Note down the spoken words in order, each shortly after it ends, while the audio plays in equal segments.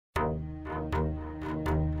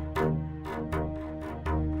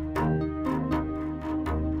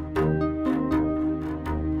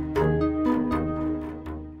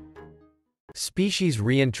Species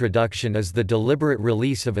reintroduction is the deliberate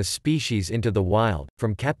release of a species into the wild,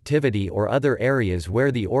 from captivity or other areas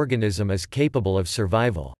where the organism is capable of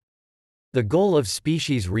survival. The goal of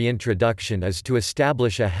species reintroduction is to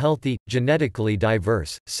establish a healthy, genetically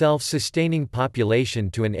diverse, self-sustaining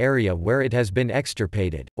population to an area where it has been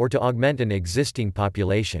extirpated, or to augment an existing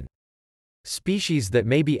population. Species that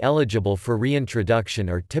may be eligible for reintroduction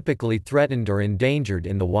are typically threatened or endangered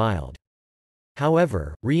in the wild.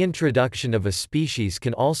 However, reintroduction of a species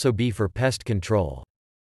can also be for pest control.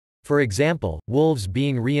 For example, wolves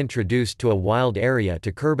being reintroduced to a wild area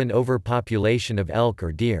to curb an overpopulation of elk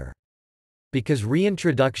or deer. Because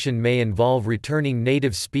reintroduction may involve returning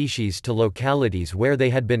native species to localities where they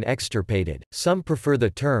had been extirpated, some prefer the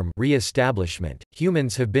term reestablishment.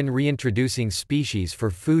 Humans have been reintroducing species for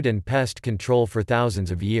food and pest control for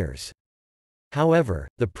thousands of years. However,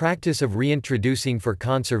 the practice of reintroducing for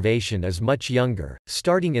conservation is much younger,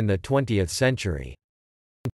 starting in the 20th century.